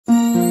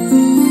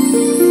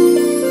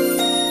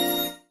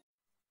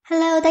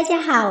Hello， 大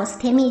家好，我是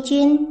甜蜜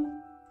君。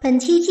本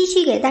期继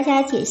续给大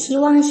家解析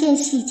忘羡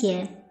细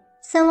节，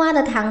深挖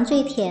的糖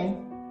最甜。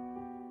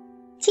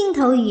镜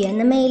头语言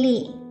的魅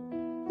力，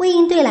魏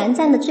婴对蓝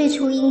湛的最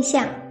初印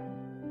象。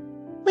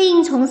魏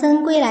婴重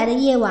生归来的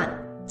夜晚，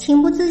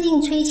情不自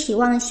禁吹起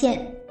忘羡，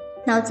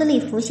脑子里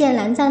浮现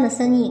蓝湛的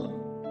身影，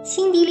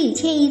心底里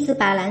却一直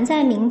把蓝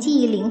湛铭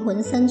记于灵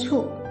魂深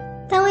处。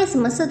但为什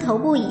么是头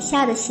部以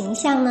下的形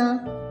象呢？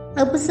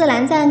而不是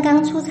蓝湛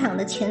刚出场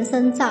的全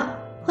身照，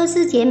或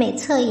是洁美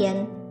侧颜？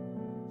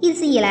一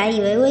直以来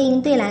以为魏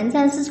婴对蓝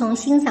湛是从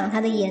欣赏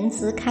他的颜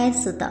值开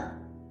始的。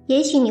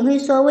也许你会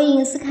说，魏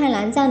婴是看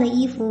蓝湛的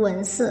衣服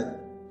纹饰，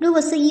如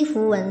果是衣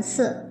服纹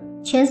饰，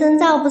全身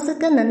照不是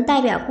更能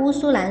代表姑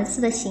苏蓝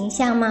氏的形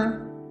象吗？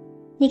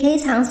你可以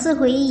尝试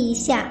回忆一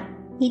下，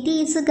你第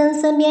一次跟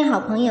身边好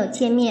朋友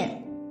见面，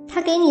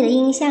他给你的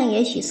印象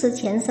也许是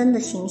全身的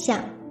形象，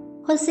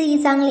或是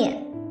一张脸，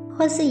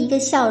或是一个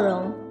笑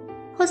容，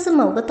或是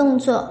某个动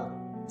作。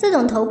这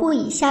种头部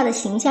以下的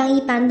形象一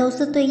般都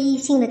是对异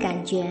性的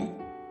感觉，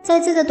在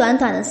这个短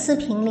短的视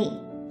频里，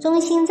中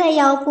心在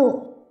腰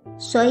部，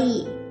所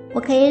以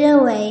我可以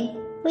认为，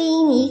魏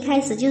婴你一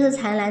开始就是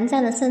馋蓝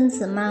湛的身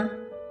子吗？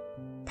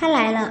他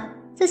来了，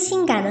这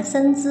性感的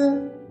身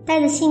姿，带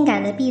着性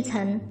感的碧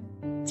层，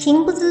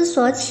情不知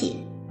所起，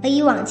而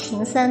一往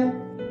情深。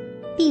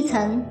碧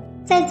层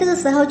在这个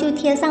时候就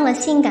贴上了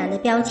性感的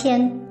标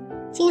签，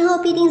今后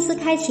必定是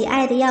开启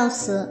爱的钥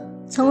匙，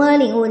从而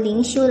领悟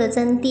灵修的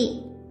真谛。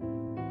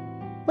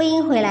魏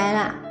婴回来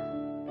了。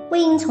魏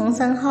婴重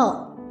生后，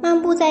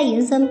漫步在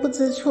云深不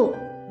知处，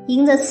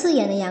迎着刺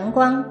眼的阳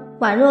光，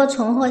宛若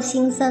重获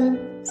新生，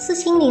是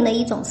心灵的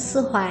一种释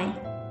怀。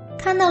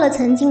看到了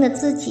曾经的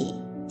自己，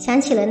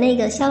想起了那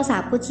个潇洒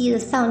不羁的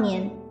少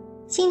年，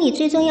心里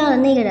最重要的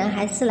那个人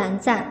还是蓝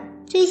湛，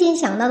最先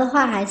想到的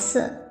话还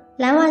是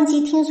蓝忘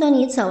机听说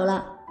你走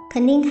了，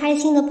肯定开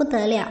心的不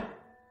得了，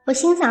我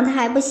欣赏他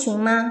还不行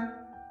吗？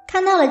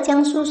看到了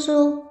江叔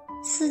叔、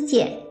师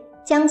姐、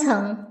江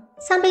澄，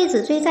上辈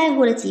子最在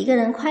乎的几个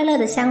人快乐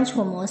的相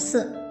处模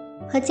式，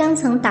和江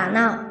澄打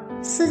闹，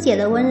师姐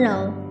的温柔，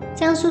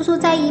江叔叔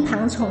在一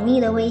旁宠溺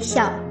的微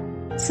笑。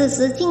此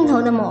时镜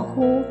头的模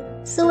糊，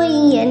是魏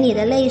婴眼里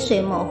的泪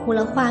水模糊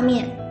了画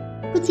面，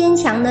不坚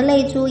强的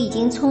泪珠已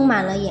经充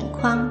满了眼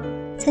眶，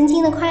曾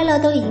经的快乐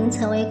都已经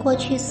成为过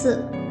去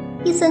式，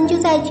一生就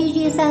在聚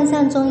聚散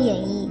散中演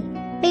绎，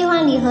悲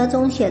欢离合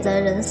中写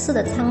着人世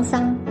的沧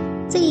桑。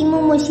这一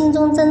幕幕心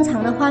中珍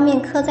藏的画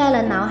面刻在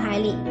了脑海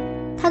里。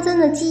他真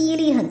的记忆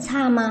力很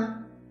差吗？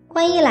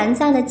关于蓝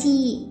湛的记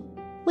忆，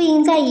魏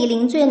婴在夷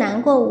陵最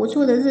难过无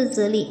助的日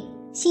子里，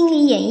心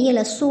里演绎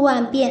了数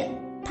万遍，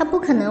他不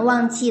可能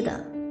忘记的。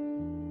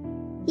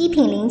一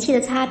品灵气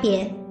的差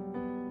别，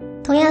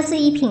同样是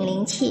一品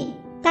灵气，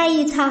待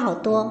遇差好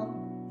多。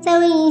在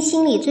魏婴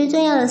心里最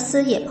重要的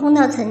师姐碰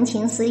到陈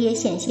情时也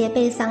险些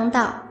被伤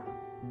到。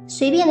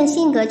随便的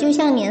性格就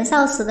像年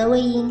少时的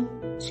魏婴，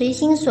随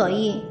心所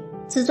欲，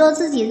只做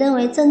自己认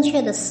为正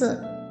确的事，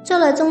做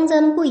了忠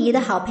贞不移的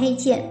好配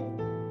件。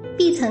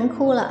碧城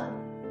哭了，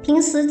平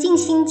时尽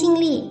心尽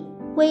力，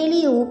威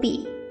力无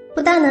比，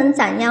不但能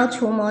斩妖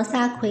除魔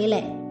杀傀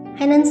儡，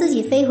还能自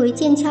己飞回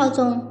剑鞘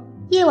中，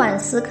夜晚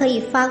时可以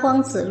发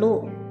光指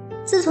路。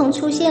自从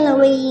出现了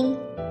魏婴，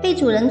被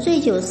主人醉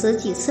酒时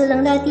几次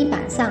扔在地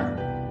板上，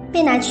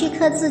被拿去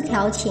刻字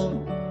调情，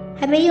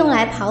还被用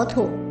来刨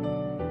土。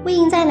魏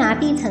婴在拿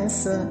碧城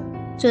时，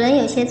主人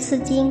有些吃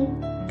惊，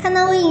看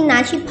到魏婴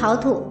拿去刨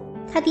土，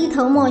他低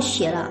头默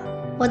许了，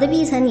我的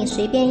碧城你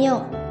随便用。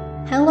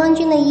韩光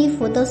君的衣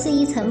服都是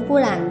一尘不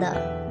染的，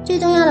最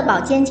重要的宝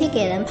剑却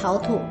给人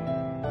刨土。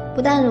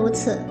不但如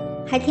此，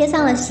还贴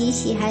上了喜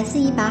喜还是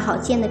一把好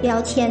剑的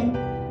标签。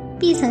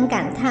碧城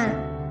感叹，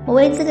我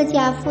为这个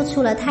家付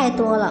出了太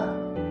多了。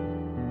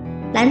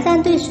蓝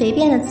湛对随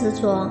便的执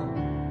着，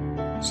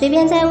随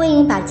便在魏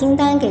婴把金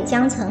丹给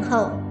江澄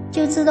后，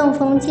就自动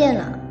封剑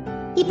了。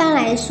一般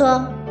来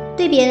说，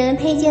对别人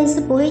的配件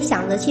是不会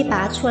想着去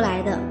拔出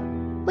来的。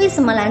为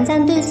什么蓝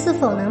湛对是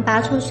否能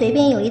拔出随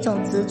便有一种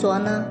执着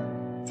呢？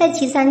在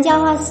岐山教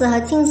化时和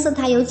近视，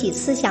他有几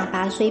次想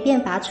把随便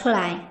拔出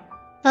来，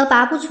而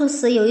拔不出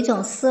时有一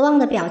种失望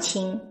的表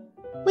情。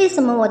为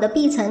什么我的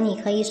碧城你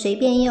可以随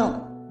便用，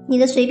你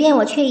的随便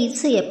我却一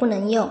次也不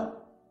能用？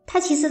他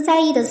其实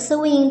在意的是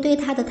魏婴对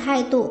他的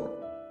态度。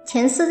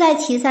前世在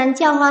岐山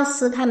教化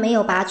时他没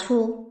有拔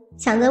出，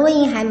想着魏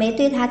婴还没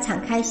对他敞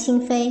开心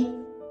扉。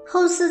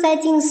后世在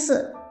近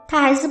视，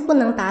他还是不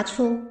能拔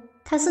出，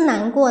他是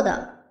难过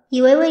的，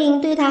以为魏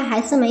婴对他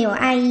还是没有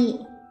爱意。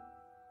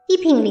一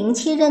品灵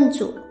气认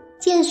主，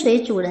剑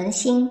随主人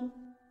心。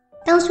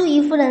当初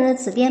于夫人的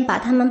指点把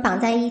他们绑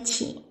在一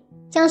起，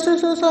江叔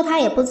叔说他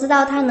也不知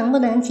道他能不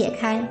能解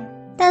开，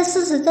但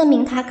事实证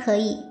明他可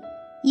以。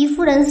于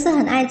夫人是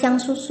很爱江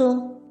叔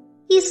叔，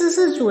意思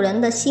是主人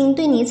的心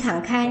对你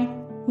敞开，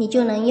你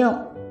就能用。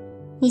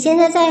你现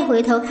在再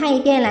回头看一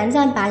遍蓝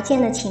湛拔剑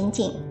的情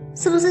景，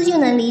是不是就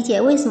能理解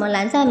为什么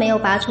蓝湛没有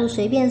拔出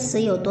随便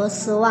时有多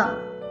失望？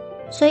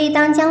所以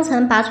当江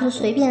澄拔出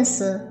随便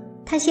时，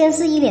他先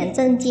是一脸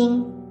震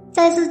惊，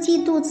再是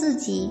嫉妒至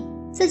极，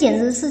这简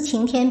直是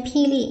晴天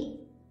霹雳。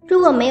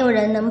如果没有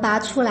人能拔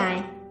出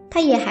来，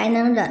他也还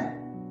能忍；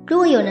如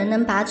果有人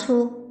能拔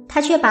出，他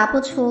却拔不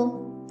出，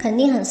肯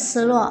定很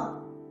失落。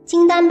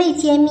金丹被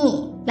揭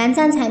秘，蓝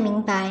湛才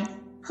明白，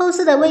后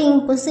世的魏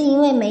婴不是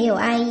因为没有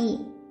爱意，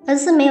而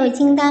是没有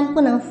金丹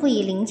不能赋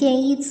予灵剑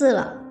意志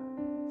了。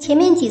前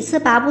面几次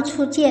拔不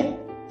出剑，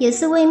也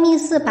是为密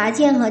室拔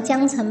剑和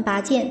江城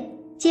拔剑，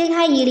揭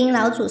开夷陵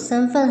老祖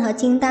身份和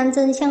金丹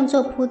真相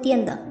做铺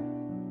垫的。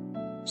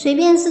随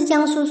便是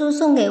江叔叔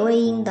送给魏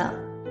婴的，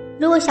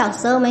如果小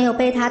时候没有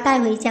被他带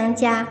回江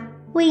家，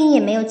魏婴也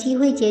没有机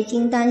会结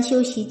金丹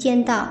修习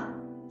剑道，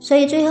所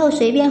以最后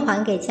随便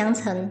还给江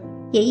城，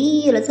也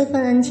意义了这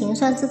份恩情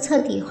算是彻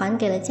底还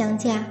给了江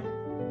家。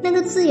那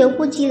个自由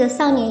不羁的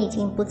少年已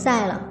经不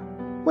在了，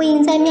魏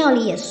婴在庙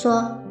里也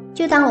说，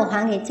就当我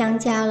还给江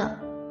家了。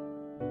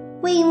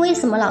魏婴为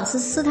什么老是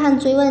试探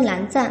追问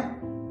蓝湛？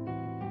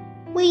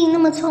魏婴那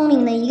么聪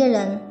明的一个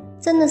人，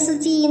真的是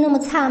记忆那么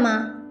差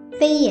吗？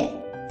非也，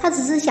他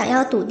只是想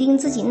要笃定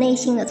自己内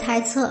心的猜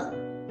测。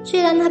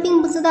虽然他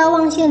并不知道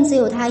忘羡只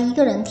有他一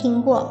个人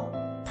听过，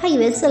他以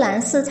为是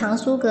蓝氏藏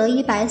书阁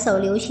100首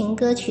流行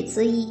歌曲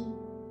之一，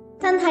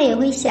但他也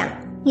会想，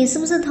你是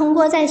不是通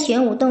过在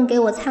玄武洞给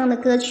我唱的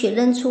歌曲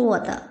认出我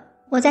的？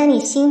我在你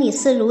心里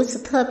是如此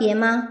特别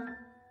吗？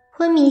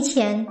昏迷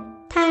前，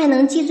他还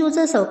能记住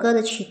这首歌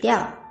的曲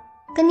调，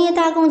跟聂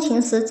大共情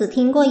时只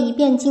听过一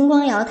遍金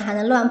光瑶弹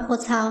的乱破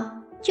操，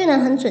就能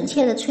很准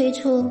确地吹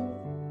出。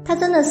他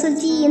真的是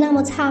记忆那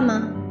么差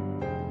吗？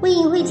魏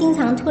婴会经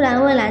常突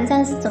然问蓝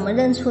湛是怎么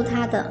认出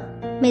他的，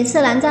每次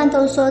蓝湛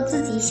都说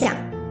自己想。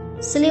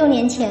16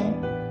年前，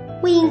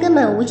魏婴根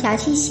本无暇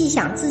去细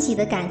想自己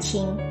的感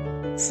情。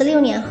16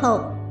年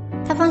后，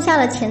他放下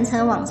了前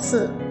尘往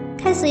事，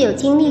开始有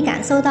精力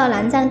感受到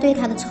蓝湛对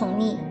他的宠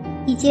溺，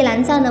以及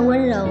蓝湛的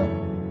温柔。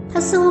他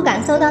似乎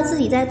感受到自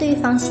己在对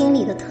方心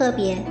里的特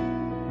别。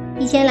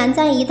以前蓝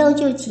湛一斗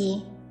就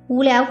急，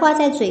无聊挂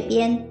在嘴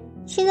边，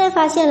现在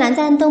发现蓝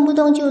湛动不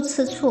动就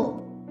吃醋，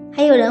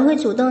还有人会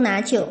主动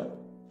拿酒，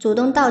主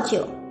动倒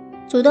酒，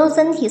主动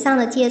身体上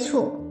的接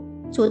触，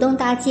主动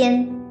搭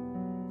肩。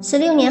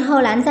16年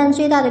后，蓝湛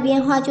最大的变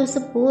化就是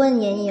不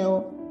问缘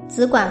由，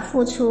只管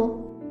付出，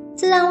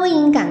这让魏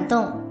婴感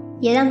动，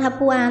也让他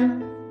不安。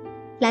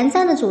蓝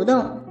湛的主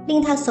动令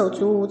他手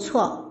足无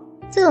措，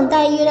这种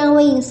待遇让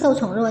魏婴受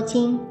宠若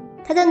惊。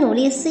他在努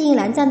力适应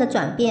蓝湛的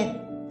转变，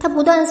他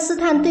不断试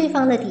探对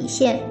方的底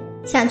线，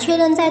想确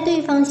认在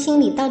对方心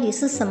里到底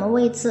是什么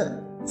位置，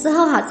之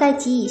后好再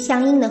给予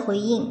相应的回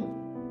应。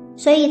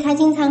所以他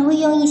经常会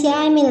用一些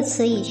暧昧的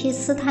词语去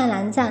试探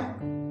蓝湛，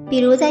比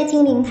如在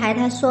金陵台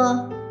他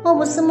说，莫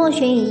不是莫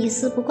玄羽一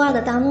丝不挂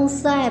的当众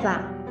示爱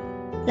吧？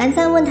蓝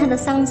湛问他的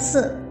伤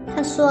势，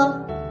他说，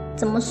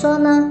怎么说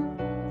呢？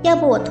要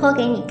不我脱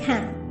给你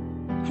看。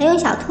还用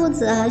小兔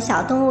子和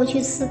小动物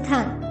去试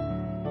探。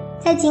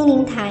在金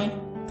陵台，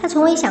他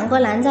从未想过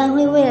蓝湛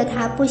会为了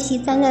他不惜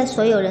站在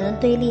所有人的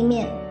对立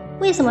面。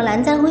为什么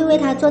蓝湛会为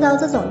他做到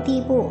这种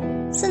地步？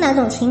是哪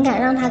种情感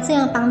让他这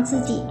样帮自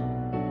己？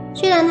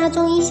虽然他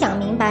终于想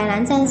明白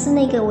蓝湛是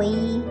那个唯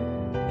一，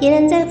别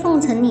人在奉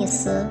承你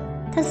时，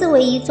他是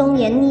唯一忠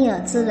言逆耳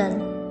之人；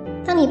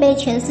当你被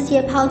全世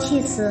界抛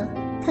弃时，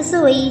他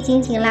是唯一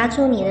紧紧拉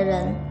住你的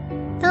人；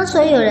当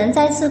所有人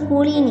再次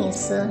孤立你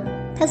时，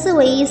他是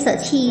唯一舍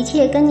弃一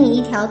切跟你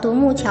一条独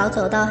木桥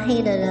走到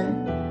黑的人。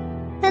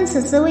但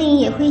此时魏婴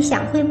也会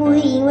想，会不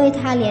会因为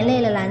他连累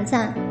了蓝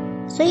湛，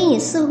所以你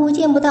似乎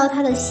见不到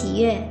他的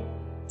喜悦。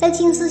在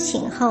近视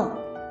醒后，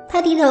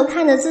他低头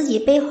看着自己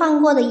被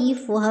换过的衣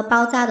服和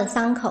包扎的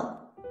伤口，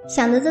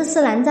想着这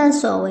是蓝湛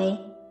所为，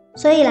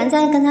所以蓝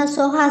湛跟他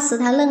说话时，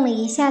他愣了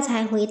一下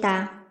才回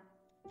答。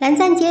蓝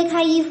湛揭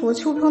开衣服，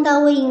触碰到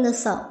魏婴的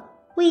手，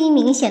魏婴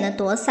明显的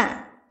躲闪，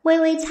微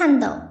微颤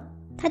抖。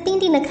他定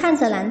定地看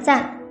着蓝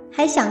湛，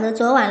还想着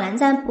昨晚蓝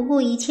湛不顾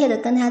一切地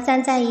跟他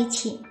站在一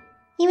起，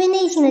因为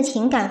内心的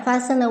情感发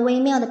生了微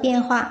妙的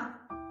变化，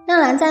让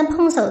蓝湛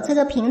碰手这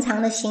个平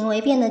常的行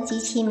为变得极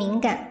其敏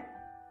感。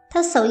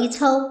他手一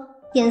抽，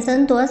眼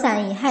神躲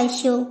闪与害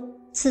羞，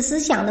此时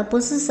想的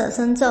不是舍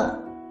身咒，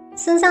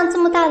身上这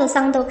么大的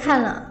伤都看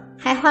了，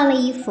还换了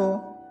衣服，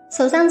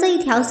手上这一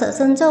条舍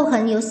身咒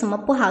痕有什么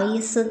不好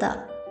意思的？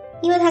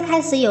因为他开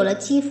始有了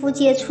肌肤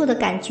接触的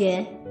感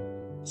觉。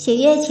血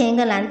月前一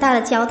个蓝大的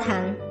交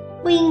谈，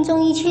魏婴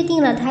终于确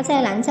定了他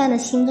在蓝湛的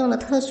心中的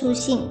特殊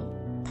性，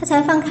他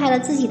才放开了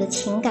自己的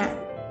情感，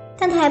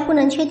但他还不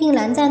能确定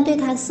蓝湛对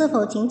他是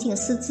否仅仅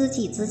是知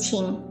己之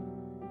情，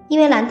因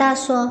为蓝大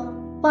说，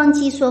忘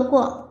记说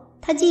过，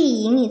他既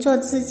已引你做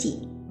知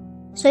己。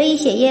所以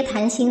血月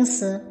谈心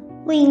时，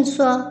魏婴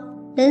说，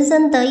人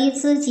生得一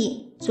知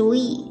己足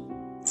矣，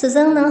此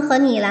生能和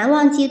你蓝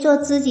忘机做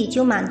知己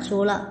就满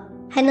足了，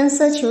还能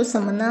奢求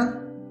什么呢？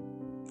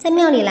在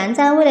庙里，蓝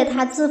湛为了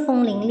他自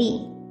封灵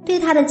力，对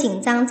他的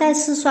紧张再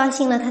次刷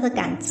新了他的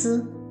感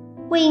知。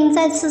魏婴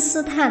再次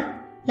试探，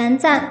蓝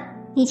湛，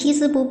你其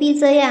实不必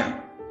这样。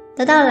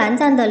得到蓝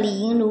湛的理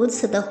应如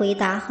此的回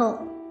答后，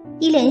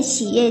一脸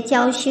喜悦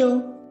娇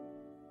羞。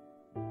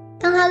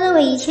当他认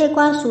为一切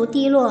瓜熟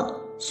蒂落，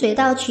水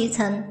到渠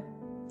成，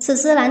此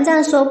时蓝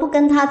湛说不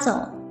跟他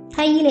走，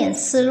他一脸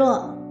失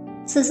落。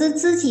此时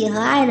知己和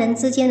爱人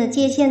之间的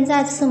界限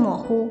再次模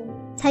糊，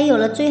才有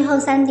了最后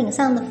山顶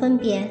上的分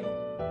别。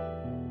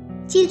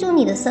记住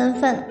你的身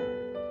份。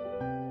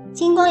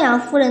金光瑶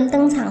夫人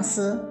登场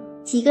时，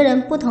几个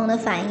人不同的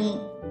反应。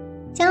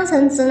江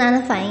城直男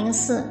的反应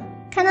是，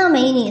看到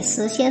美女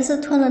时先是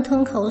吞了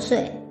吞口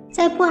水，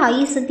再不好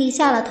意思低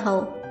下了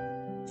头。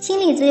心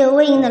里只有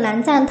魏婴的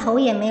蓝湛头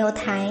也没有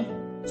抬，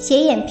斜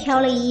眼瞟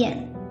了一眼，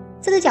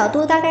这个角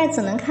度大概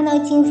只能看到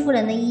金夫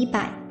人的衣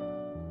摆。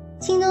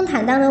心中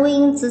坦荡的魏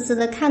婴直直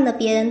地看得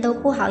别人都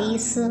不好意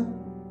思。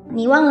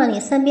你忘了你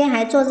身边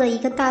还坐着一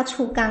个大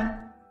醋缸，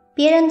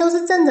别人都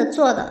是正着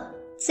坐的，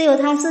只有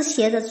他是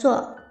斜着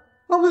坐，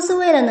莫不是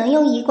为了能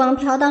用余光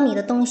瞟到你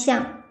的动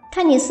向，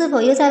看你是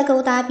否又在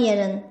勾搭别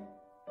人。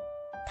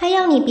他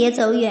要你别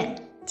走远，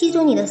记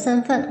住你的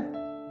身份。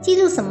记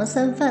住什么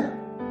身份？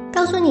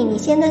告诉你，你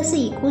现在是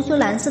以姑苏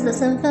蓝氏的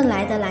身份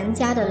来的蓝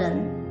家的人，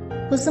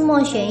不是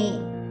莫玄羽，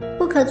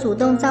不可主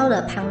动招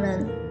惹旁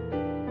人。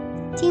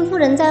金夫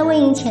人在魏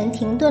婴前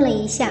停顿了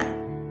一下，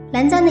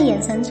蓝湛的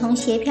眼神从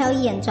斜瞟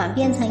一眼转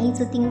变成一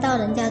直盯到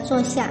人家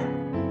坐下。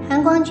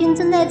韩光君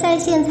正在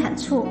线产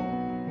出，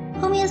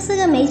后面是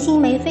个没心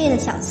没肺的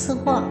小吃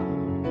货，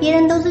别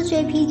人都是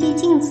JPG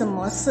静止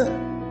模式，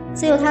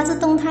只有他是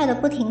动态的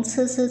不停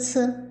吃。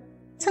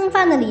蹭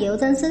饭的理由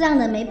真是让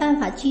人没办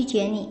法拒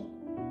绝你。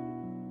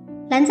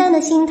蓝湛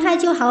的心态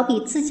就好比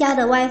自家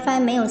的 WiFi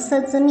没有设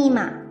置密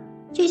码，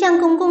就像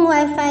公共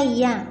WiFi 一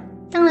样，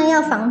当然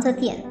要防着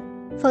点，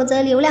否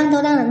则流量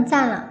都让人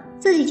占了，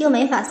自己就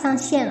没法上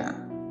线了。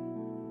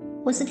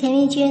我是甜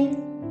蜜君，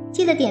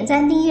记得点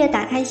赞订阅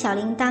打开小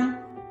铃铛，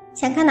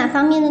想看哪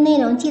方面的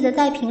内容记得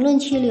在评论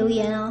区留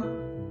言哦。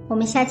我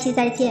们下期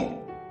再见。